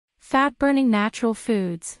Fat-burning natural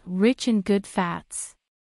foods, rich in good fats.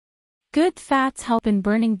 Good fats help in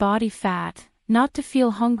burning body fat, not to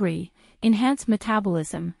feel hungry, enhance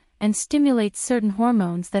metabolism, and stimulate certain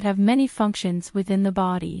hormones that have many functions within the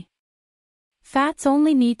body. Fats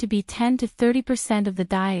only need to be 10 to 30% of the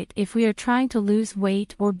diet if we are trying to lose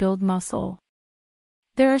weight or build muscle.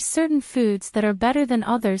 There are certain foods that are better than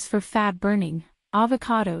others for fat burning.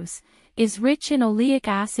 Avocados is rich in oleic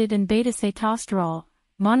acid and beta-sitosterol,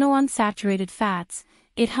 monounsaturated fats.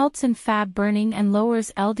 It helps in fat burning and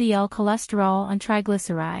lowers LDL cholesterol and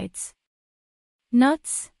triglycerides.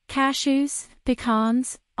 Nuts, cashews,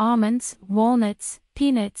 pecans, almonds, walnuts,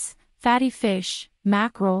 peanuts, fatty fish,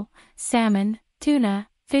 mackerel, salmon, tuna,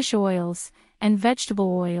 fish oils, and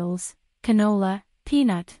vegetable oils, canola,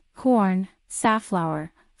 peanut, corn,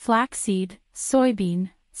 safflower, flaxseed,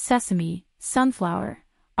 soybean, sesame, sunflower,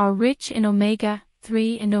 are rich in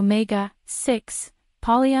omega-3 and omega-6,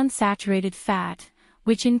 polyunsaturated fat,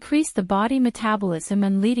 which increase the body metabolism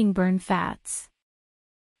and leading burn fats.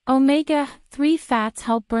 Omega-3 fats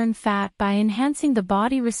help burn fat by enhancing the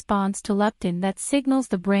body response to leptin that signals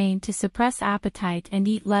the brain to suppress appetite and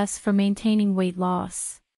eat less for maintaining weight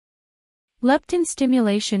loss. Leptin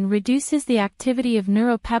stimulation reduces the activity of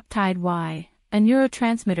neuropeptide Y, a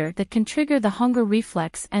neurotransmitter that can trigger the hunger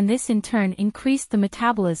reflex, and this in turn increases the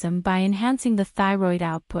metabolism by enhancing the thyroid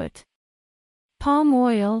output. Palm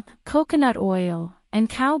oil, coconut oil, and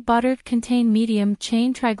cow butter contain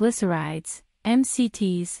medium-chain triglycerides,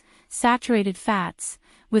 MCTs, saturated fats,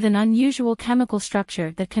 with an unusual chemical structure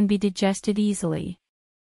that can be digested easily.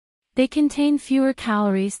 They contain fewer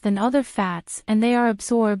calories than other fats and they are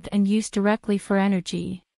absorbed and used directly for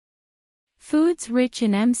energy. Foods rich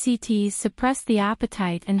in MCTs suppress the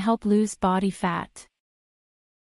appetite and help lose body fat.